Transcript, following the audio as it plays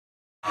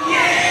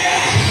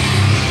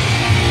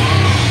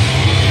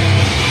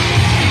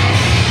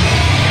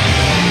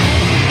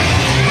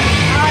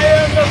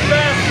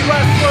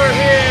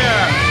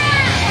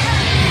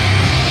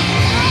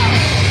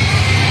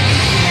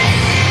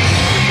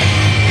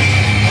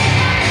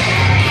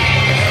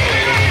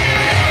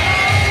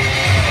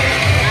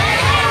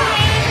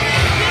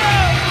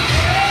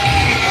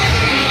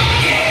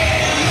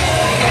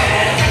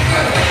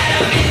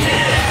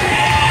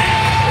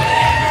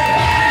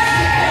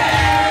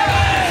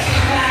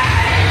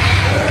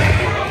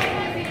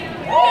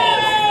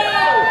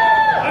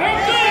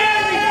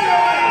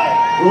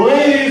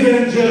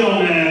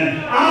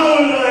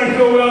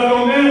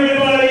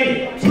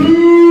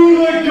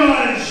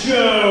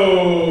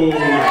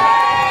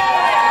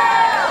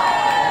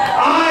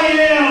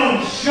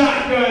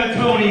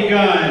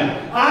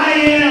Gunn. I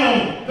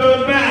am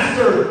the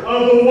master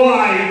of the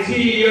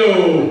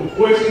YTO,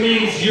 which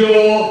means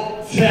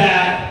you'll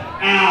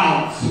tap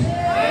out.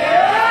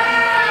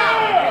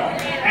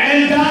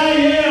 And I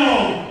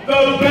am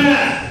the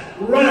best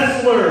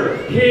wrestler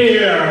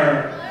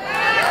here.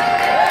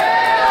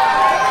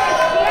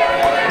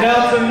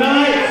 Now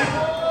tonight,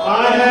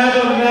 I have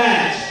a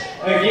match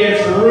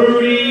against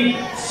Rudy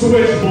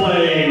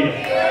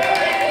Switchblade.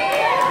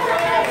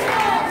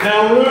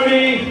 Now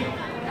Rudy,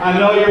 I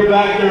know you're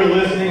back there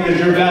listening because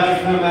you're about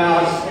to come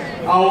out.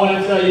 I want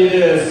to tell you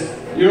this.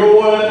 You're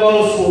one of the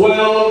most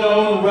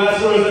well-known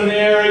wrestlers in the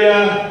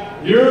area.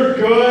 You're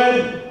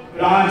good,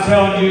 but I'm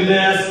telling you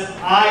this,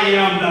 I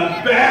am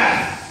the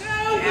best.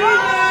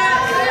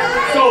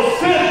 So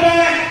sit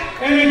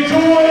back and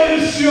enjoy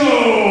the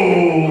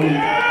show.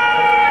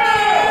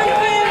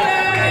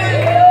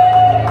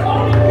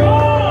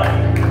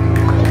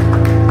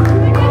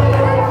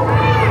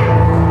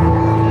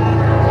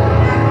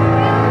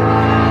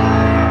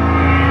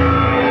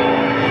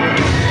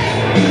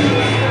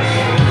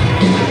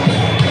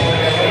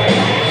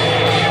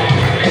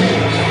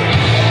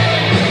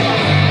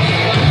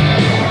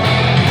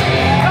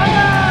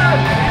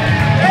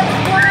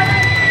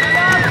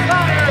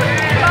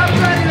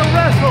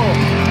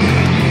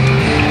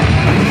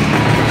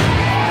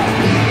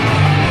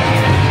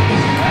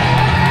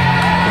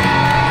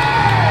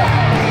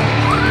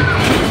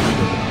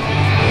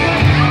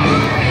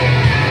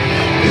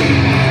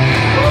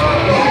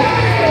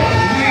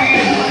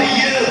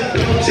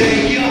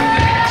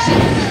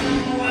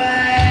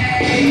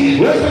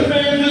 Wrestling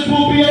fans, this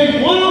will be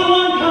a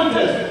one-on-one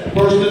contest.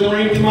 First in the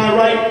ring to my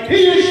right,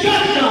 he is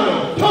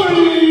Shotgun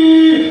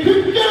Tony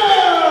Gunn.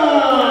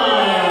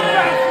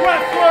 Best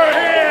wrestler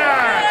here.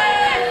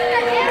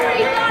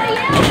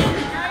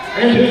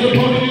 And his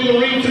opponent in the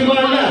ring to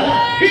my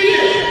left, he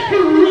is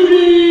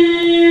Rudy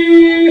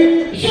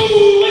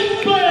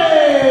Switchblade.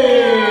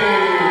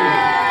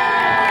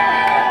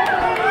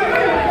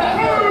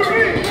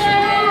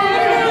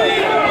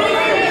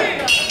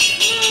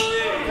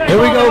 Here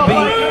we go, B.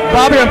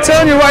 Bobby, I'm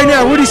telling you right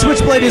now, Rudy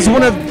Switchblade is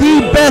one of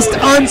the best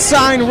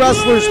unsigned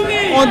wrestlers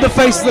on the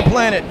face of the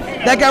planet.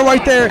 That guy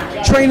right there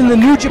training the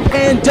New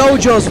Japan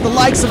dojos with the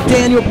likes of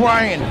Daniel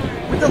Bryan,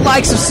 with the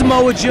likes of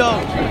Samoa Joe.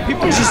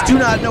 People just do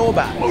not know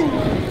about it.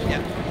 Yeah,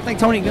 I think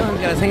Tony Gunn's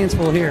got his hands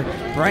full here.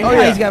 Right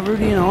now he's got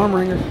Rudy in an arm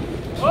ringer.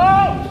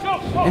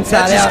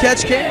 Inside out.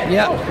 Catch can.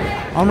 Yeah,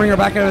 arm ringer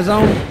back out of his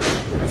own.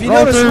 If you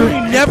notice, Rudy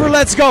never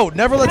lets go.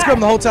 Never lets go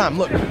the whole time.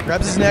 Look,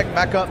 grabs his neck,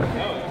 back up.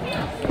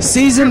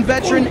 Seasoned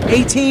veteran,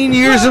 18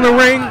 years in the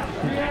ring.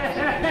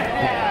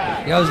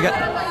 He always got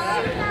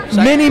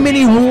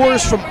many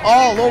wars from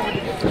all over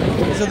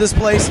this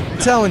place. I'm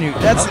telling you,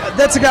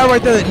 that's a guy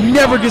right there that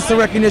never gets the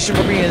recognition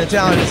for being the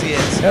talent as he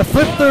is.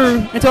 Flip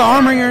through into an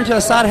arm ringer, into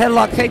a side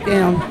headlock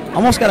takedown.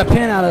 Almost got a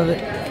pin out of it.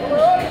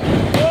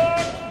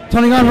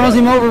 Tony Gunn runs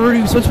him over.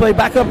 Rudy Switchblade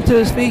back up to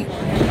his feet.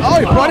 Oh,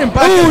 he brought him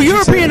back. Ooh,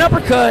 European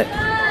uppercut.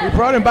 He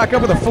brought him back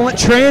up with a front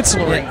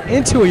transfer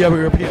into a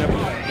European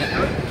uppercut.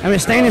 I mean,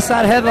 standing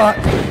side headlock.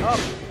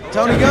 Oh,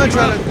 Tony Gunn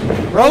trying to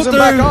roll him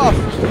back off.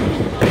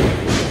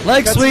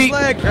 Leg sweep.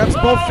 Grabs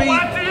both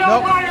feet.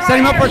 Nope. Set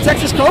him up for a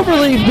Texas Cobra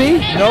leaf, B.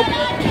 Nope.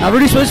 Now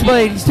Rudy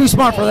Switchblade, he's too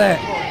smart for that.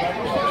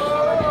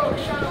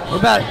 We're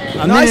about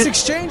a nice minute.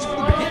 Exchange for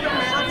the beginning,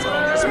 man. I'm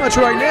telling you this much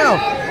right now.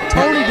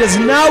 Tony does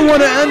not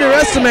want to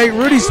underestimate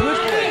Rudy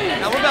Switchblade.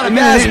 Now we're about a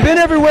minute. He's been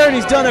everywhere and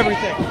he's done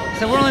everything.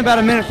 So we're only about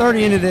a minute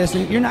 30 into this,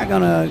 and you're not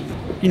gonna,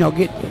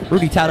 get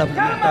Rudy tied up in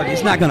a minute 30.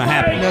 It's not gonna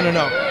happen.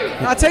 No.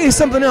 I'll tell you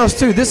something else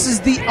too. This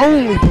is the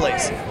only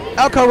place,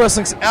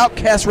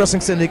 Outcast Wrestling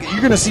Syndicate,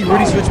 you're gonna see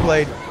Rudy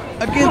Switchblade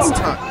against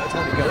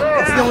Tony Gunn.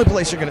 It's the only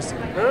place you're gonna see.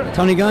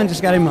 Tony Gunn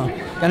just got him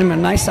a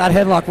nice side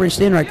headlock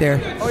wrenched in right there.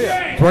 Oh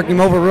yeah. He's working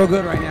him over real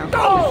good right now.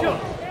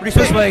 Rudy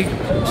Switchblade,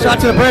 shot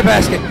to the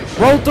breadbasket,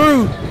 rolled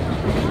through.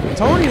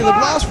 Tony to the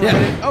blouse for a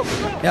minute. Oh.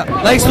 Yeah,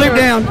 leg sweep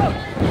down.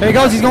 There he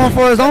goes. He's going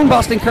for his own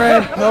Boston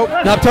crab. Nope.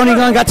 Now Tony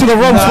Gunn got to the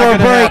ropes for a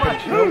break.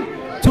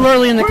 Too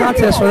early in the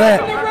contest for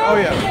that. Oh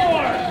yeah.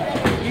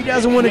 He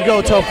doesn't want to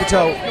go toe for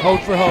toe,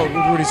 hold for hold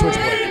with Rudy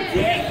Switchblade.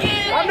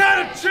 I'm not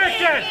a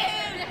chicken!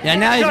 Yeah,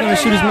 now he's going to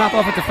shoot his mouth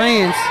off at the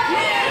fans.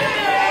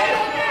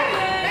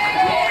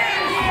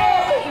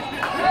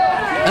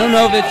 I don't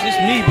know if it's just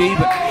me, B,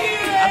 but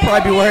I'd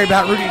probably be worried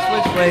about Rudy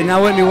Switchblade, and I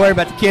wouldn't be worried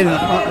about the kid in the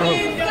front row.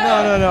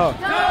 No.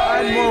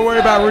 I'm more worried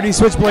about Rudy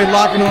Switchblade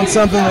locking on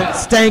something that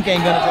Stank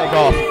ain't going to take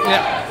off.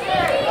 Yeah.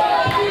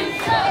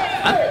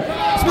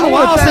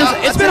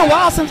 It's been a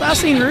while since I've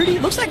seen Rudy.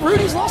 Looks like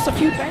Rudy's lost a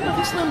few pounds.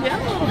 He's slimmed down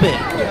a little bit.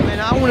 Yeah, man,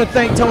 I want to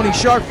thank Tony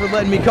Shark for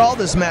letting me call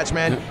this match,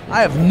 man.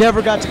 I have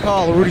never got to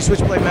call a Rudy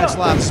Switchblade match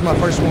live. This is my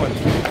first one.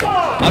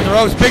 Off the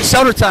ropes, big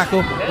shoulder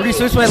tackle. Rudy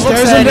Switchblade looks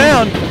Stares at him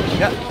down.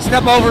 Yep.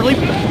 Step over, leap.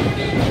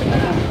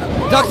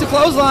 Ducks the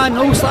clothesline.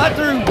 No slide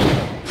through.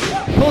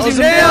 Pulls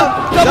him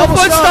down. Double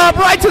foot stomp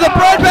right to the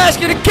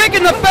breadbasket. A kick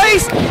in the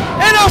face.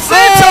 And El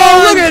Santo.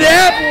 Oh, look at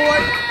that,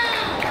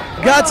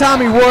 boy. Got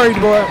Tommy worried,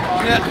 boy.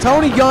 Yeah.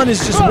 Tony Gunn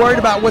is just worried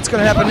about what's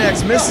going to happen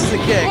next. Misses the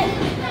kick.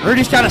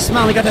 Rudy's kind of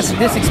smiling. He got that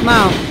sadistic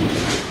smile.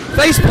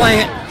 Face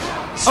plant.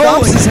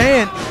 Stomps his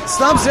hand.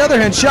 Stomps the other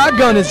hand.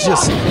 Shotgun is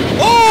just.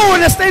 Oh,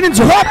 and a standing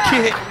drop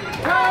kick.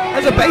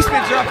 That's a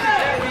basement drop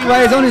kick. He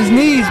lays on his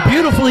knees.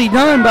 Beautifully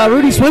done by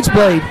Rudy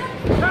Switchblade.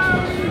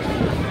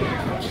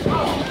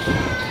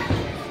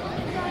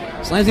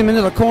 Slams him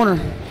into the corner.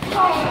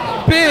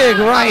 Big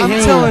right hand.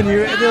 I'm telling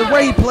you, the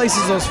way he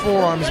places those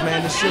forearms,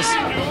 man, it's just.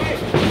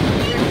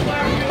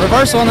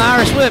 Reversal on the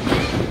Irish whip.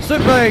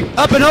 Switchblade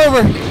up and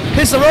over.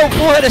 Hits the rope,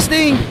 full head of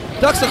steam.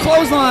 Ducks the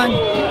clothesline.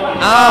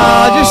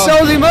 Just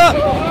shows him up.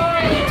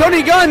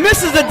 Tony Gunn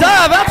misses the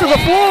dive out to the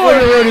floor.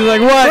 Rudy's like,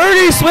 what?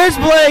 Rudy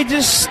Switchblade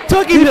just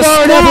took him to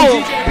school.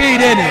 DJP,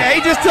 didn't he? Yeah, he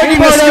just took him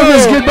to school. school.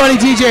 His good buddy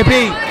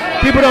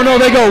DJP. People don't know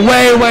they go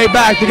way, way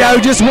back. The guy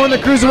who just won the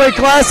Cruiserweight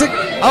Classic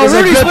is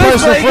a good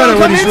personal friend of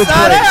Rudy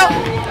Switchblade.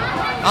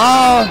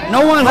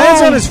 No one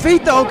lands on his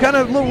feet, though. Kind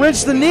of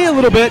wrenched the knee a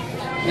little bit.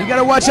 You got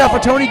to watch out for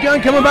Tony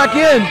Gunn coming back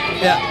in.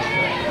 Yeah.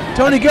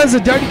 Tony Gunn's a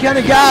dirty kind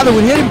of guy that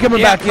would hit him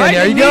coming back in.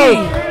 There you go.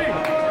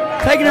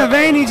 Taking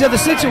advantage of the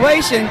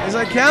situation. As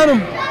I count him.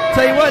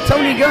 Tell you what,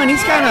 Tony Gunn,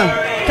 he's kind of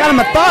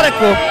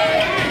methodical.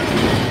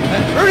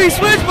 Rudy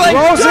Switchblade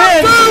rolls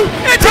in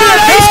into an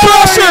ace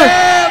crusher.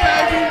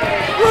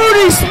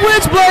 Rudy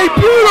Switchblade,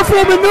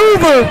 beautiful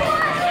maneuver.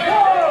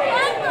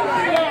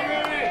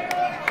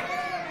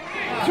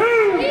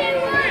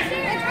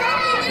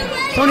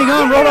 Tony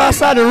Gunn rolled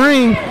outside the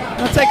ring.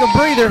 Gonna take a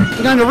breather.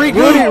 He's going to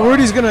regroup.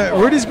 Rudy's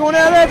going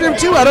out after him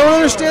too. I don't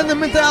understand the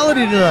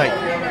mentality tonight.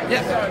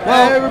 Yeah.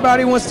 Well,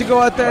 everybody wants to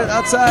go out there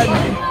outside.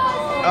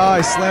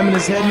 He's slamming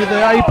his head into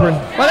the apron.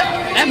 Well,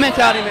 that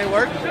mentality may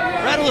work.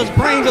 Rattle his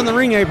brains on the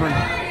ring apron.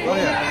 Oh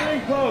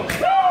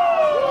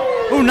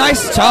yeah. Ooh,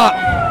 nice chop.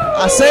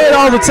 I say it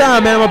all the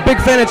time, man. I'm a big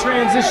fan of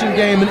transition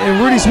game,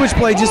 and Rudy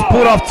Switchblade just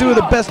pulled off two of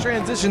the best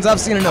transitions I've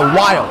seen in a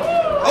while.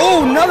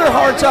 Oh, another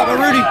hard chop by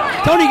Rudy.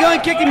 Tony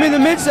Gunn kicked him in the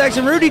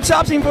midsection. Rudy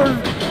chops him for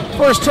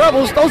his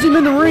troubles, throws him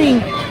in the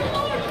ring.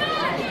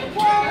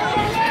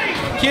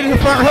 Kid in the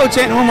front row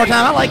chanting one more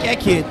time. I like that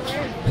kid.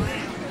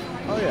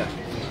 Oh, yeah.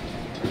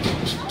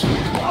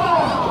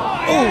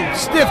 Oh,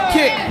 stiff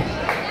kick.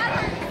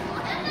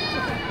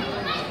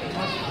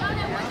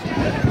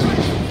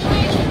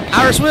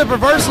 Irish whip,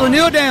 reversal,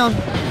 kneel down.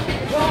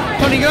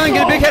 Tony Gunn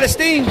get a big head of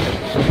steam.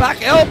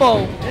 Back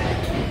elbow.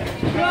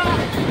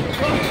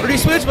 Rudy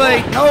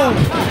Switchblade, no.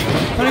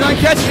 Tony Gunn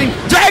catches him.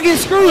 Dragon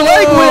screw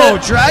leg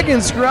whip.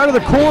 Dragon screw out of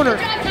the corner.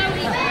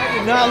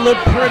 Did not look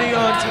pretty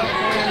on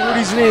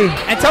Rudy's knee.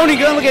 And Tony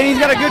Gunn, look at him, he's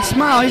got a good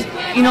smile.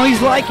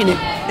 He's liking it.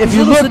 If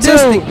you look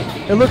too,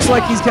 it looks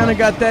like he's kind of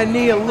got that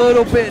knee a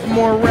little bit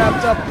more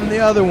wrapped up than the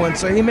other one.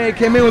 So he may have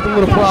came in with a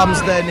little problems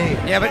with that knee.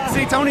 Yeah, but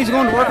see, Tony's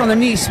going to work on the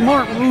knee.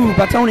 Smart move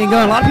by Tony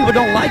Gunn. A lot of people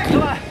don't like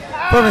it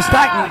for his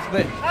techniques,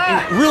 but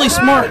really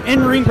smart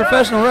in-ring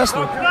professional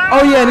wrestler.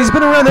 Oh yeah, and he's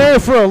been around the area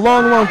for a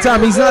long, long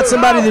time. He's not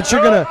somebody that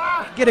you're gonna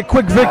get a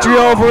quick victory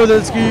over.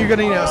 That's you're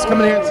gonna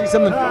come in here and see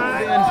something.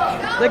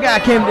 That guy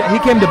came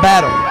to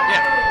battle.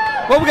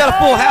 Yeah. Well, we got a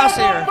full house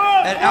here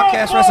at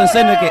Outcast Wrestling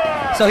Syndicate,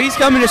 so he's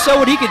coming to show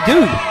what he could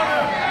do.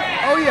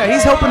 Oh yeah,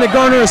 he's hoping to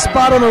garner a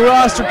spot on the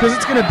roster because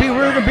we're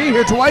gonna be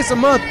here twice a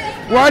month,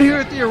 right here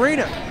at the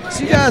arena.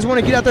 So you guys want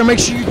to get out there, make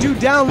sure you do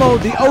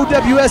download the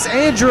OWS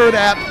Android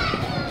app.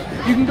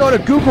 You can go to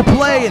Google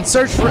Play and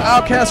search for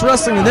Outcast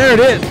Wrestling, and there it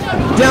is.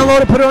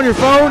 Download it, put it on your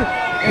phone.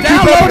 And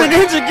download an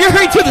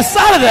enziguri to the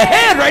side of the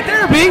head right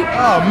there, B.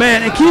 Oh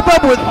man, and keep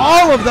up with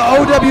all of the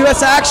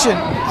OWS action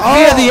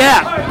via the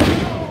app.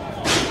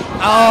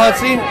 Oh,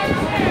 see,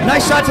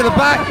 nice shot to the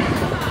back.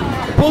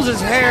 Pulls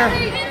his hair,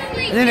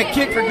 and then a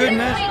kick for good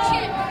measure.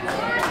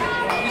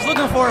 He's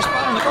looking for a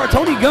spot on the card.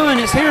 Tony Gunn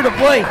is here to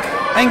play.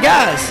 And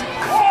guys,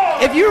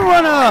 if you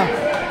run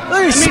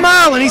look, he's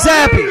smiling, he's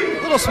happy.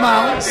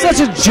 Smiling. Such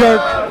a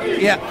jerk.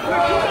 Yeah.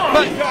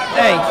 But,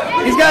 hey,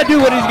 he's got to do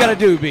what he's got to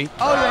do, B.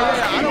 Oh,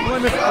 yeah. I don't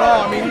blame him at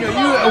all. I mean,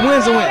 a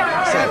win's a win.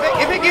 So.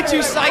 If it gets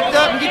you psyched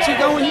up and gets you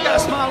going, you got to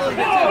smile a little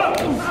bit, too.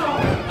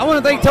 I want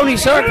to thank Tony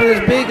Sharp for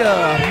this big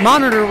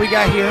monitor we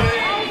got here.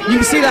 You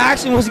can see the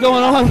action what's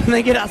going on when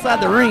they get outside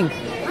the ring.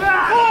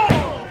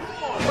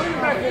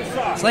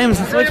 Slams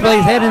the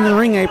Switchblade's head into the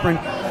ring apron.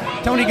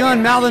 Tony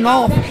Gunn mouthing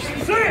off.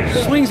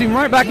 Swings him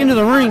right back into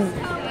the ring.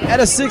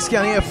 At a 6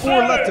 count, he had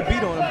 4 left to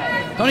beat on him.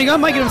 Tony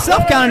Gunn might get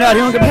himself counted out.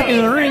 He won't get back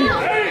into the ring.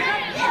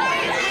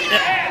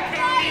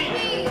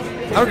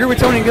 I agree with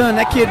Tony Gunn.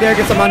 That kid there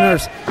gets on my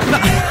nerves.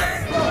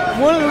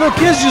 One of the little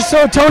kids just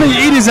saw Tony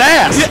eat his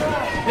ass. Yeah.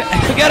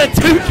 He got a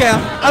 2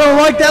 count. I don't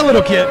like that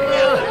little kid.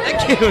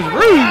 That kid was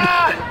rude.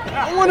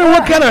 I wonder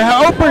what kind of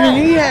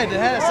upbringing he had to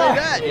say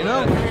that, you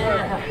know?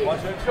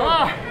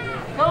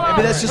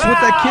 Maybe that's just what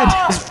that kid,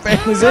 his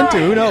family's into.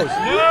 Who knows?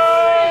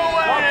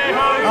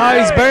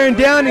 He's bearing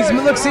down. He's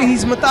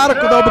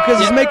methodical though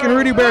because he's making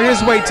Rudy bear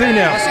his weight too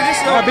now.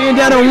 Being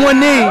down on one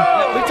knee.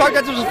 We've talked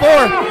about this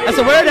before. That's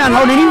a wear down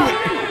holding.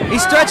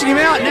 He's stretching him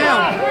out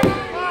now,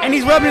 and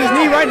he's rubbing his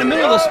knee right in the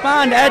middle of the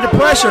spine to add the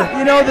pressure.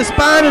 You know, the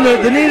spine and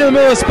the knee in the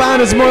middle of the spine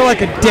is more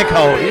like a dick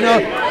hole. You know,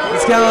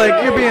 it's kind of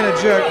like you're being a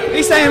jerk.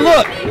 He's saying,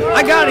 "Look,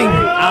 I got him.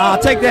 I'll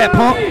take that,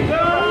 punk."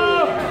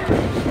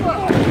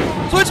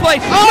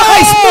 Switchblade. Oh!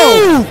 Nice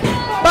move.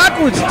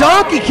 Backwards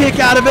donkey kick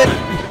out of it.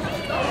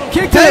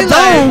 Kick to the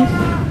dome.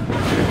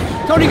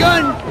 Tony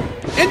Gunn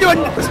into a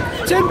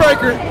chin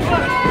breaker.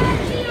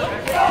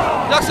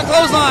 Ducks the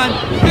clothesline.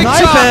 Big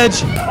Knife chop.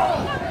 edge.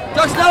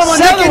 Ducks another one.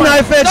 Second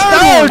knife edge.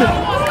 Third.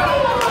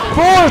 one.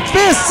 Fourth,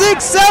 fifth,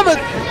 sixth, seventh.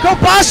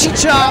 Kobashi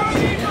chop.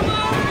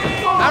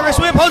 Irish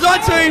whip holds on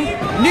to him.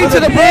 Knee For to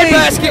the the bread knee.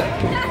 basket.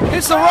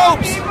 Hits the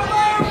ropes.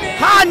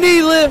 High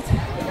knee lift.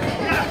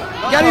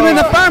 Got him in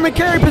the fireman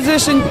carry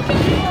position.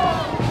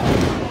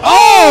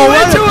 Oh,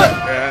 into it.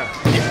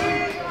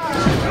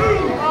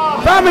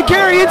 Fireman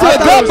carry into a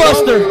gut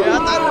buster. I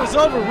thought it was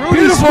over. Rudy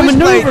Beautiful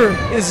Switchblade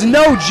maneuver. is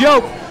no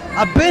joke.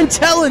 I've been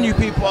telling you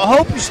people. I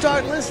hope you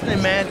start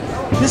listening, man.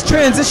 This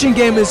transition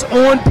game is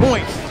on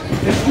point.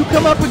 If you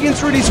come up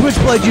against Rudy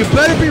Switchblade, you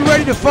better be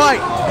ready to fight.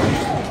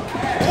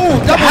 Oh,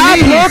 double High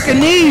knees. hook and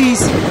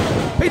knees.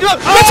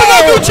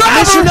 Michinoku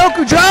driver.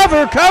 Michinoku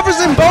driver covers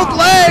in both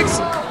legs.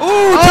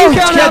 Ooh, Oh, two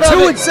count got out of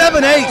 2 it. and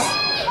 7/8.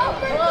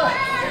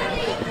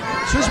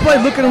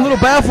 Switchblade looking a little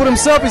baffled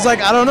himself. He's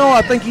like, I don't know.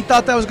 I think he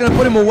thought that was going to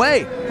put him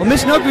away. Well,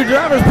 Michinoku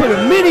drivers put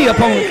a mini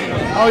opponent.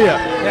 Oh, yeah.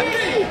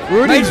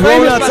 Rudy's Made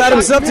rolling famous by outside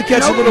himself to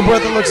catch a Michinoku. little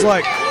breath, it looks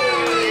like.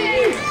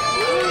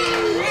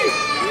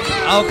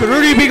 Oh, could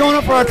Rudy be going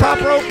up for a top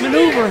rope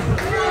maneuver?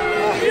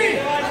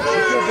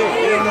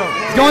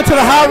 He's going to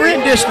the high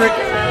rent district.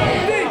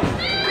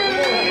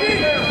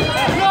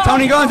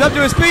 Tony Gunn's up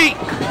to his feet.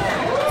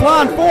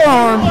 Flying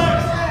forearm.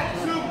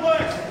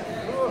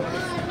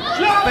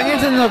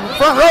 Fans in the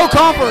front row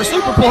calling for a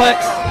superplex.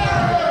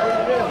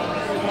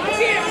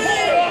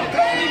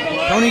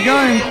 Tony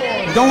Gunn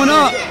going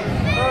up.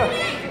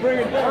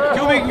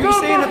 You'll be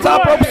seeing the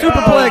top rope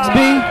superplex, B.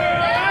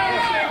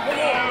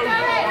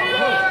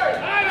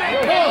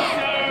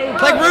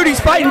 Like Rudy's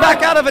fighting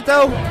back out of it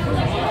though.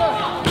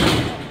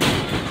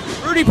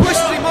 Rudy pushes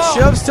him off.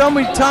 Shoves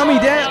Tommy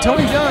down.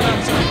 Tony Gunn.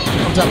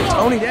 I'm sorry,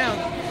 Tony down.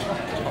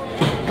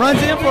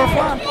 Runs in for a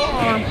flying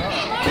forearm.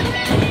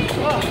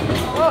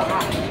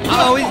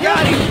 Oh, he's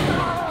got him.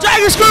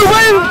 Dragon screw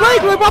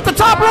Wade off the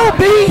top rope,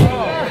 B.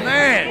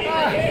 Man.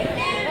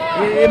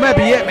 It might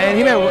be it, man.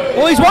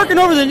 Well, he's working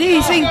over the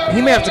knee. See,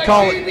 He may have to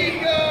call it.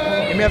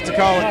 He may have to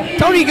call it.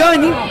 Tony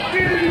Gunn,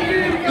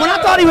 when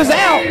I thought he was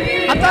out,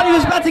 I thought he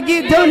was about to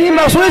get done in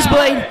by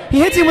Switchblade. He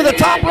hits him with a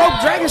top rope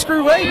dragon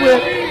screw leg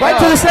whip right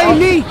to the same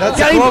knee. That's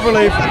Got a him.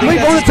 cloverleaf. I think Leap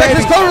that's on the his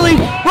Texas baby. cloverleaf.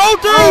 Roll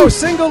Oh, through.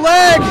 single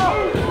leg.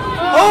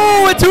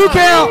 Oh, a 2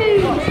 count.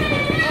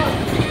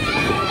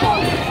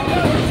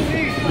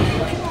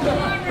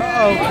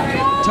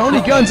 Uh-oh.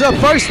 Tony Gunn's up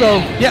first, though.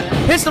 Yeah,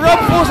 hits the rope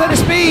full set of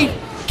speed.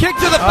 Kick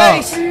to the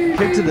face.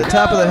 Kick to the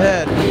top of the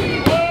head.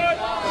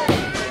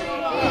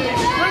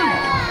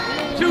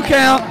 2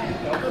 count.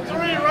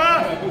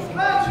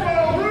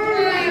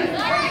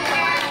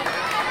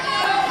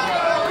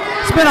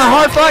 It's been a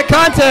hard fight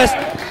contest.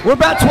 We're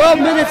about 12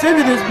 minutes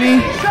into this, B.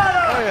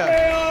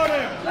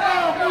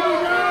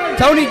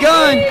 Tony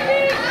Gunn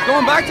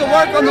going back to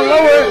work on the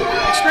lower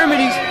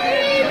extremities.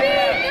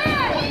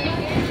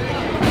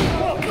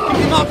 Kick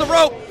him off the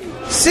rope.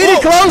 City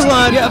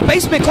clothesline. Yeah,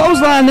 basement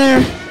clothesline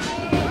there.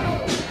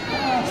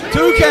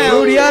 2 count.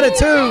 Rudy out at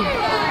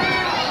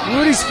 2.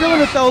 Rudy's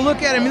feeling it, though.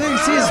 Look at him. You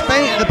see his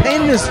pain, the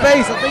pain in his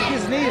face. I think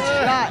his knee is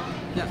shot.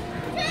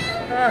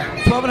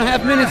 12 and a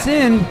half minutes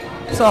in.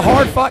 It's a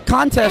hard fought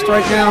contest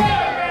right now.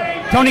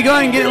 Tony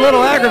Gunn getting a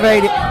little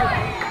aggravated.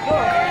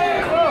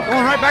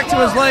 Going right back to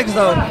his legs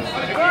though.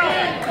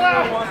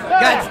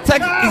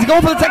 He's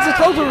going for the Texas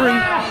closer ring.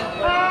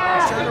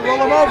 He's trying to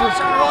roll him over.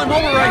 Trying to roll him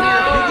over right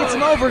here. He gets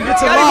him over, gets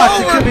him Got him locked.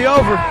 It over. could be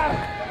over.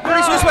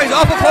 Rudy Switchblade's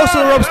awful close to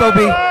the ropes though,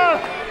 B.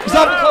 He's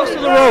awful close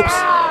to the ropes.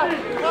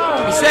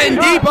 He's setting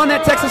deep on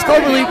that Texas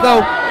cloverleaf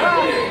though.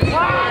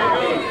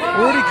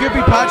 Rudy could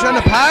be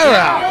trying to power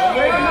out.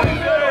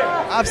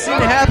 I've seen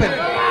it happen.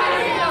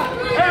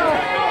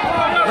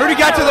 Rudy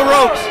got to the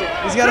ropes.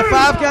 He's got a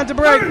 5 count to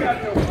break.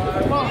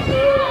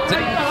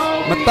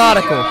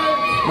 Methodical.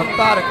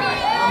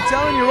 I'm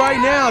telling you right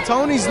now,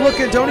 Tony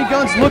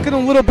Gunn's looking a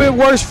little bit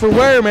worse for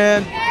wear,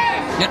 man.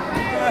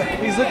 Yeah.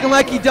 He's looking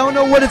like he don't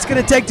know what it's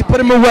going to take to put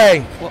him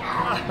away. Well,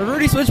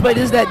 Rudy Switchblade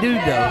is that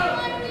dude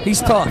though.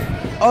 He's tough.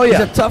 Oh, yeah.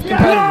 He's a tough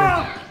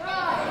competitor.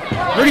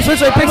 Rudy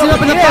Switchblade picks him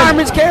up in the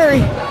fireman's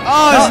carry.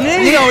 Oh, his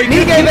knee, though. He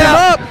Knee gave gave him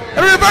out. up.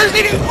 A reverse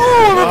DDT.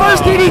 Ooh, a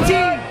reverse DDT.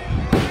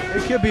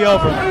 It could be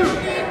over.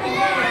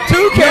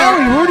 2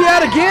 count. No, Rudy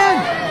out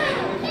again.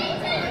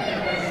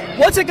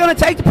 What's it going to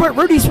take to put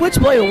Rudy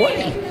Switchblade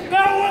away?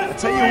 I'll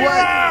tell you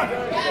what.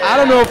 I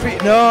don't know if he...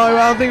 No,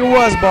 I don't think it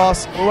was,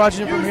 boss. We're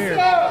watching it from here.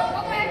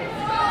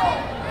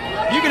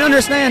 You can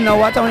understand, though,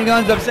 why Tony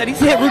Gunn's upset. He's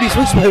hit Rudy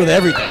Switchblade with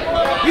everything.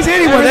 He's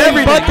hit him with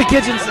everything. But the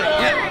kitchen sink.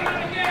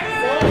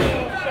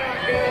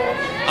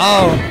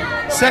 Oh,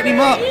 setting him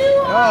up.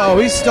 Oh,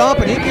 he's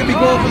stomping. He could be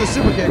going for the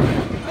super kick.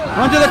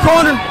 Run to the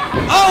corner.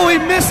 Oh, he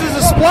misses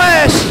a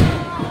splash.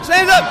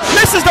 Stands up,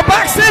 misses the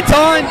back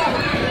senton.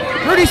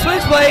 Rudy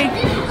Switchblade.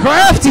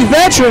 Crafty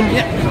veteran.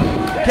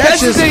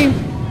 Catches him.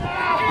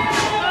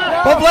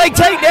 Both leg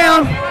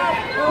takedown.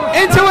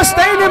 into a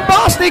standing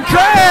Boston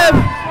Crab.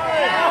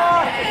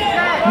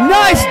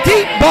 Nice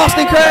deep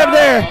Boston Crab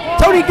there.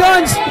 Tony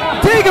Gunn's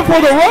digging for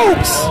the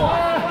ropes.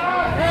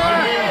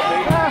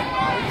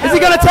 Is he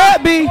going to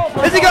tap, B?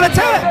 Is he going to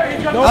tap?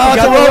 Nope, oh,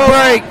 it's a rope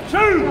break.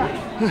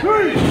 2,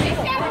 3.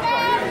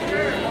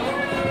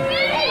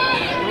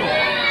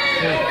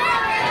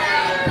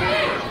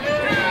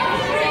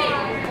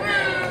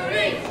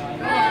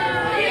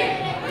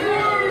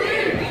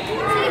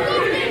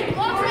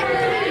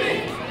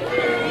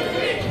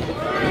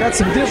 Got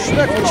some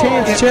disrespectful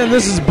chants chanting,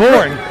 this is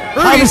boring.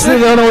 Obviously,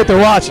 they don't know what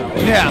they're watching.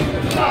 Yeah.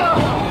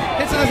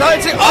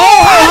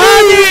 Oh,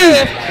 high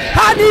knee!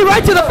 High knee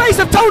right to the face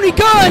of Tony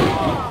Gunn.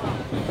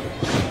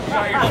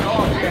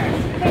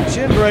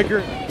 Chin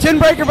breaker. Chin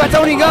breaker by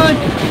Tony Gunn.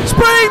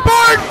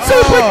 Springboard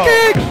super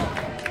kick.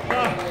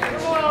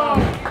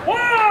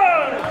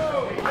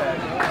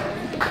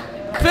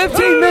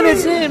 15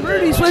 minutes in,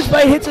 Rudy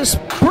Switchblade hits a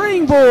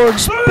springboard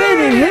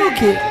spinning heel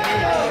kick.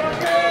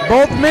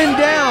 Both men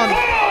down.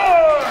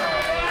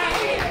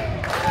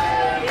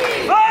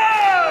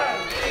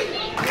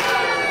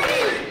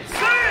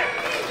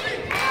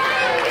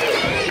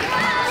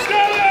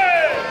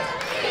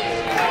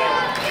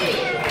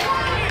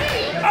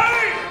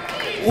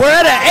 We're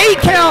at an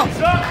 8 count.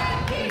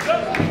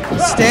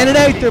 Standing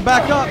 8, they're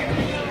back up.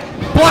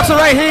 Blocks the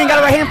right hand, got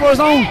a right hand for his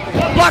own.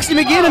 Blocks him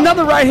again,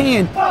 another right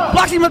hand.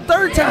 Blocks him a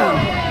third time.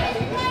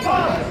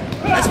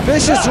 That's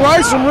vicious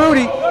rights from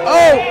Rudy.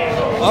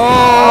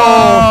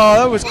 Oh,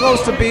 that was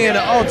close to being,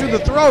 through the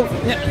throat.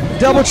 Yeah.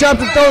 Double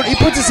chopped the throat. He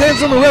puts his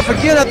hands on the ref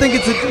again. I think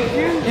it's a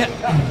DQ. Yeah.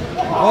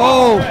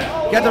 Oh,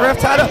 got the ref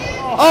tied up.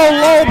 Oh,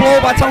 low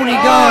blow by Tony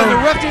Gunn. The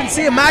ref didn't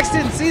see it. Max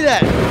didn't see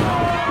that.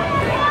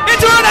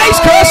 Into an ace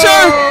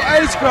crusher.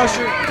 Ace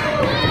crusher.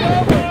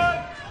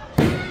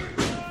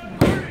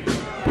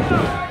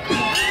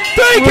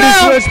 3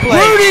 count.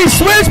 Rudy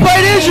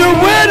Switchblade is your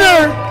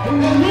winner.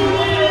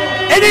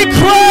 An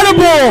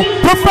incredible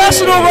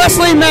professional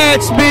wrestling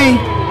match, B.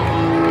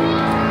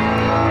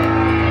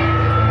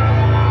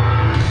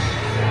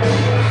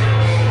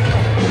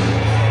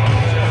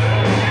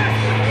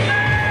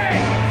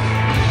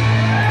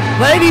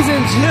 Ladies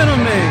and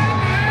gentlemen,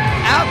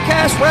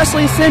 Outcast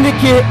Wrestling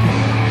Syndicate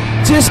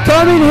just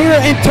come in here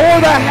and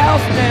tore the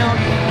house down.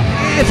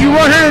 If you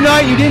weren't here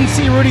tonight, you didn't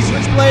see Rudy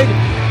Switchblade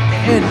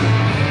and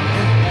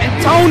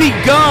Tony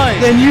Gunn,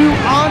 then you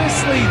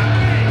honestly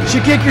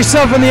should kick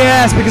yourself in the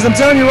ass, because I'm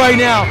telling you right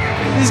now,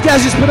 these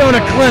guys just put on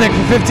a clinic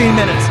for 15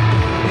 minutes.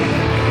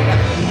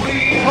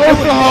 Hold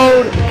for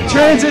hold,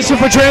 transition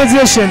for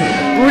transition.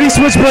 Rudy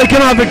Switchblade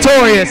came out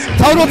victorious.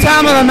 Total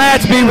time of the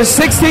match was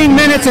 16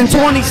 minutes and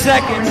 20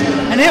 seconds,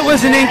 and it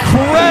was an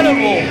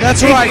incredible,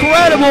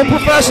 incredible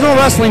professional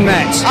wrestling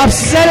match. I've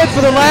said it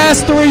for the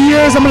last 3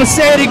 years. I'm going to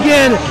say it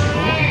again.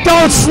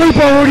 Don't sleep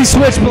on Rudy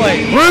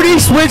Switchblade. Rudy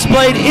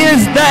Switchblade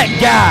is that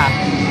guy.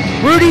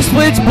 Rudy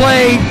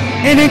Switchblade,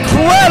 an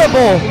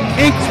incredible,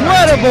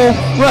 incredible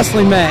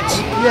wrestling match.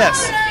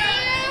 Yes.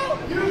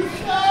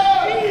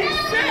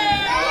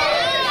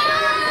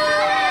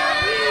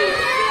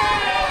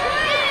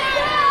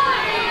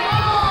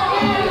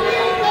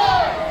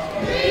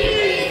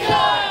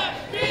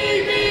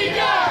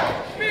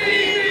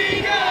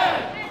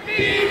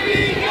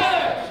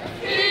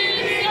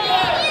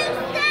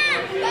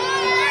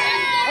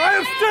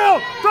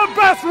 The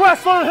best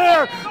wrestler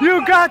here.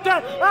 You got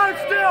that? I'm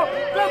still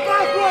the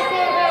best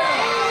wrestler here.